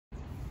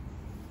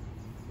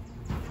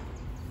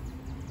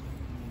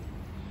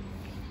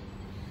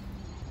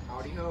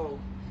Howdy ho.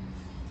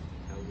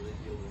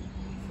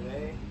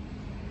 Today,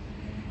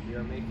 we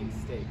are making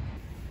steak.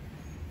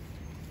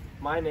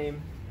 My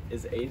name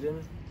is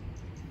Aiden,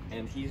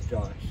 and he's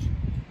Josh.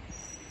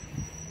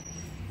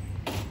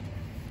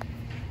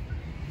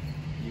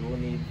 You will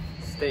need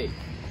steak,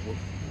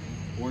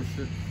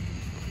 Worcestershire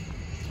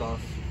sauce,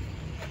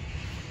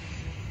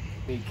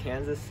 need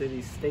Kansas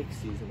City steak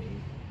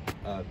seasoning,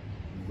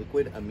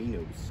 liquid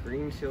aminos,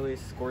 green chili,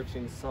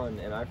 scorching sun,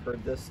 and I've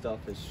heard this stuff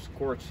is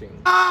scorching.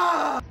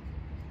 Ah!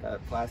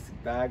 That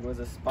plastic bag was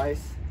a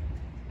spice,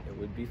 it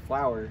would be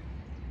flour.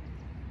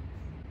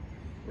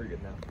 We're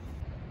good now.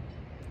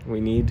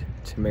 We need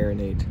to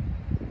marinate.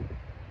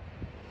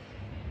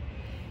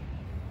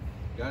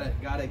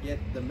 Gotta get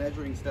the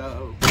measuring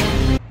stove.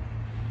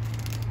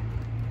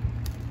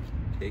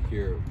 Take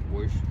your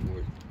Worcester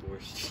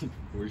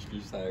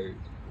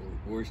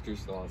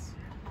sauce.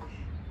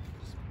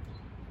 Just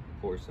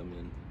pour some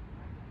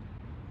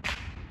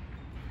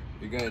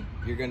in.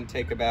 You're gonna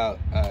take about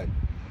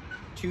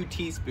 2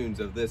 teaspoons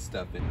of this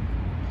stuff in.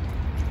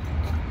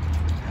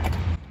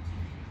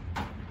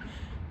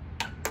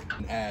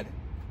 And add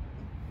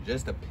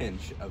just a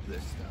pinch of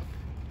this stuff.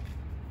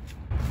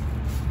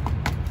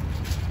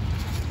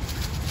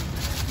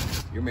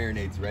 Your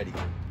marinade's ready.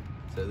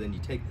 So then you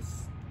take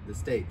the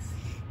steaks.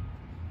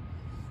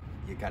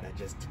 You gotta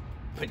just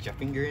put your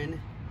finger in,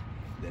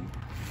 then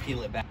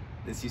peel it back.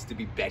 This used to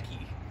be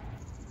Becky.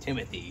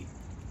 Timothy,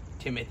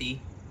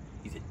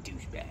 he's a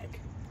douchebag.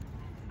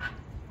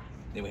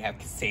 Then we have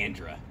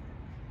Cassandra.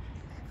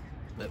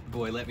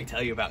 Let me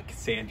tell you about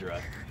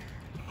Cassandra.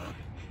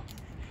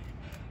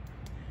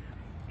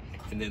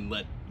 And then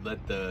let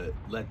the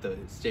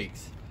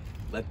steaks,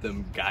 let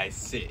them guys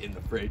sit in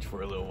the fridge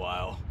for a little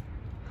while.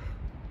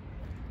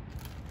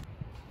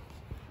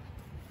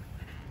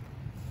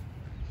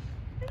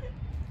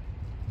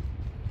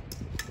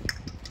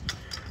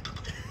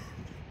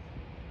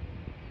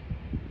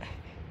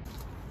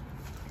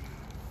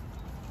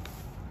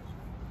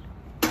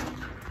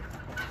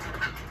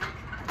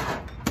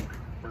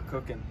 We're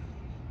cooking.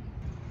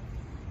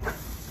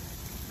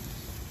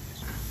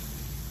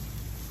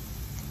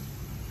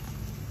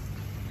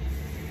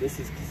 This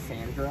is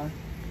Cassandra.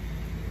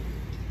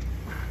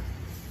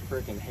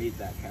 Freaking hate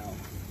that cow.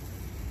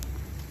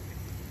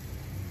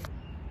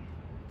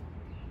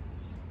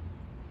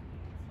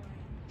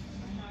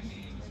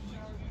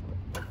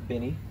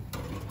 Benny.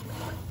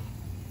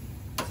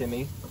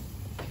 Timmy.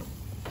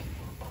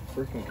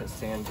 Freaking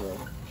Cassandra.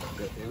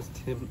 It was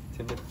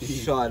Timothy.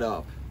 Shut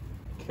up.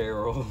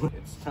 Carol.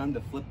 It's time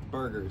to flip the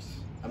burgers.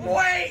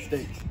 Wait!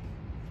 Steak.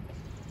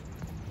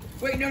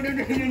 Wait, no.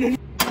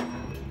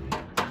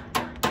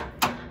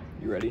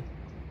 You ready?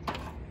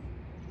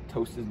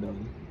 Toast is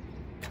done.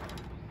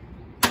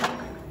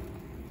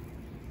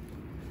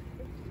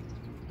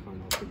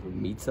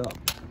 Meat's up.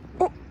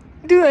 Oh,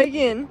 do it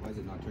again. Why is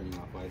it not turning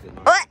off? Why is it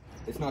not? What?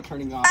 It's not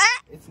turning off.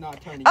 It's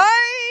not turning off.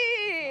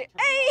 Hey!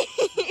 Hey!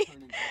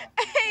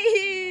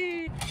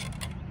 Hey!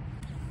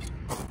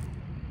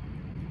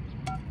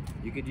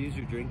 You could use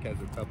your drink as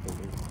a cup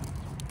holder.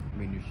 I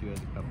mean, your shoe as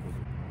a cup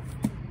holder.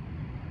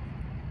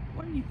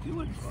 What are you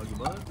doing,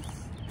 Bugs?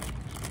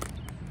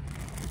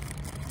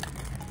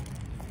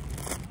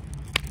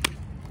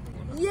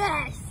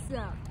 Yes!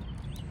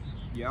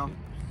 Yeah.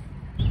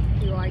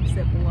 He likes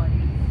it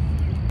bloody.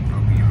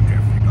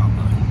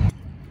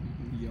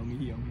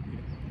 Yummy.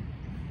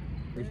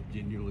 It's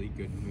genuinely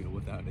good meal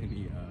without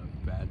any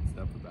bad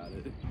stuff about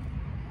it.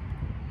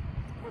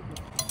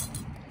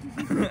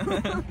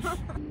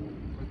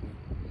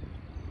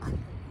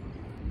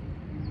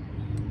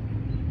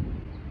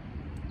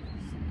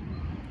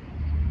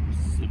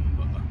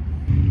 Simba.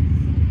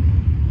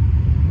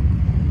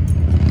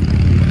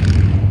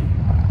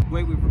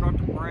 Wait, we forgot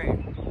to pray.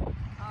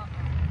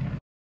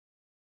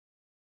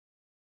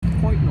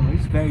 Quite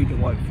nice, very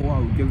delightful. I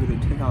would give it a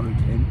 10 out of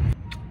 10.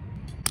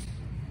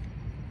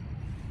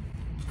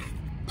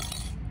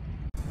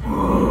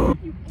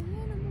 You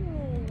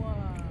animal!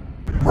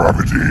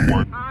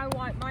 I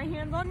wipe my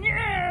hands on you!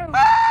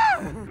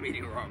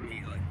 Meteor on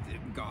me like the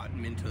god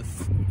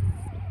Mentos.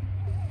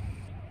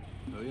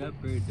 Oh yeah,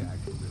 bird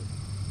action.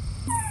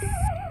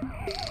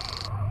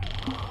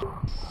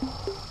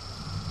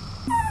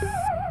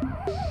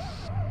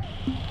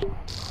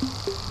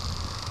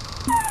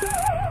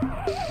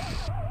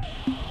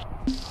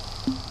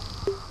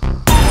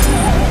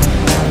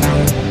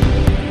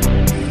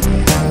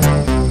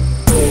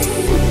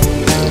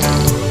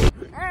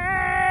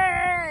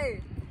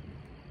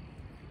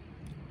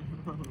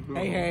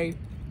 Hey.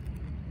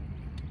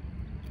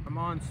 I'm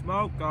on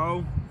smoke,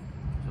 though.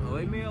 So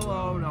leave me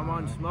alone. I'm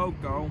on smoke,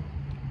 though.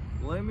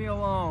 Leave me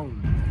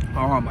alone.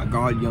 Oh my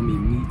god, yummy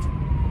meat.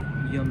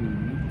 Yummy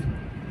meat.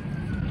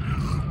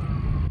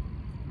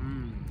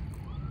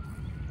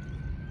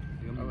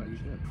 Yummy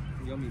meat.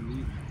 Yummy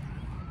meat.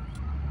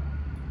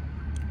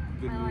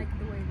 Good I meat. like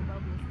the way the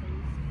bubbles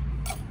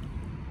taste.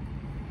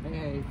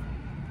 Hey.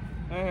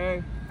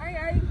 Hey!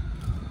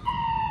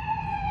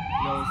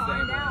 No, it's the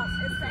Find out. ambulance.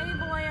 It's the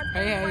ambulance.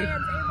 Hey.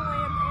 Ambulance.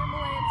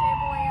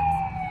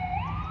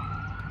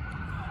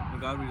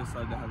 God we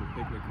decided to have a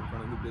picnic in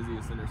front of the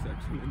busiest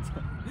intersection in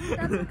town.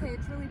 That's okay,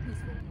 it's really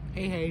peaceful.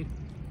 Hey, hey.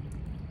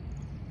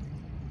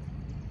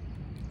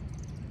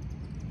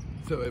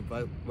 So if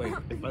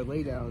I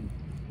lay down,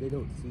 they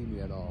don't see me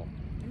at all.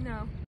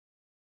 No.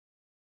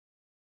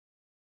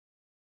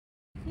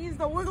 He's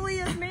the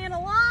wiggliest man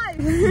alive!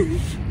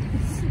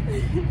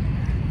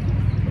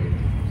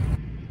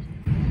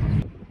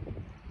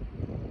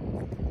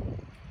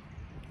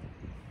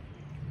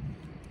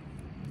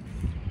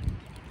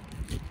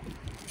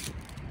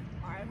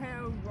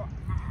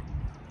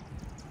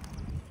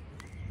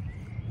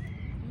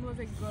 Was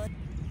it good?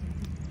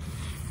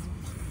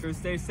 So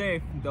stay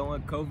safe. Don't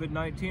let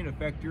COVID-19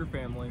 affect your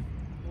family.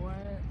 What?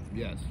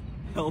 Yes.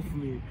 Help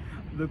me.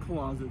 The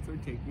closets are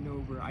taking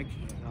over. I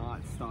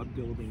cannot stop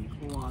building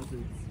closets.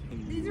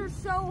 These are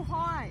so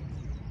hot.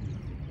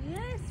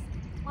 Yes.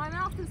 My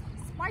mouth is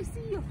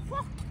spicy.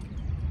 Fuck.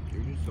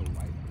 You're just so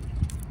white.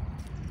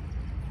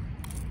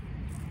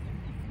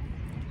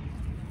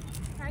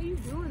 How you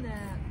doing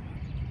that?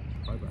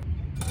 Bye-bye.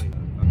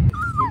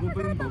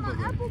 Forget about my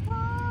apple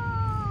pie.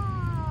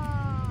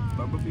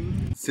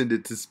 Send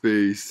it to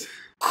space.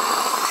 Stop.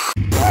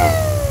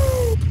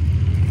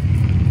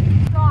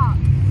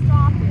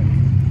 Stop it.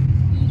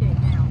 Eat it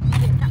now.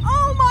 Eat it now.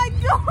 Oh my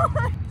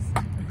god!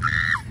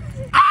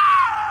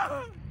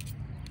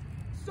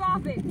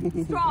 Stop it.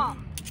 Stop.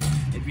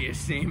 It'd be a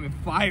shame if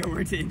fire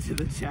were to enter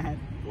the chat.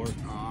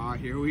 Ah,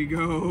 here we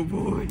go,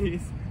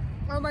 boys.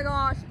 Oh my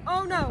gosh.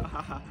 Oh no.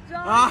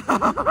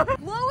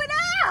 Blow it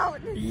out.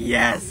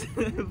 Yes!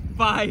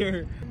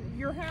 Fire.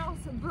 Your house,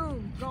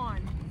 boom,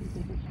 gone.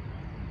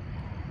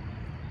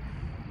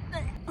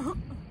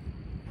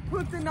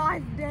 Put the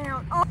knife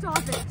down. Oh, stop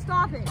it.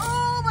 Stop it.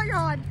 Oh my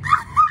god.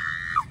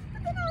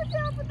 Put the knife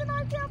down. Put the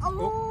knife down.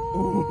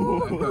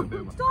 Oh.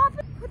 Stop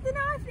it. Put the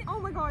knife down. Oh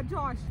my god,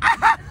 Josh.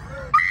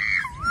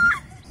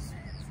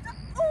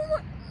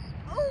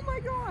 Oh my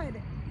god.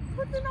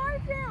 Put the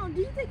knife down. Do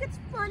you think it's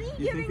funny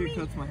giving me?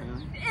 Cuts my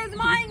hand? Is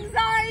my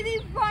anxiety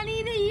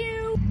funny to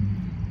you?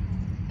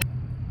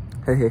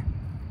 Hey.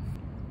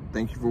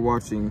 Thank you for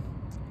watching.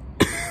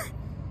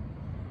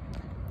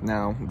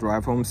 Now,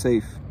 drive home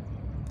safe.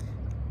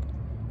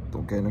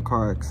 Don't get in a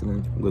car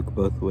accident. Look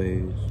both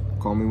ways.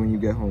 Call me when you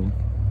get home.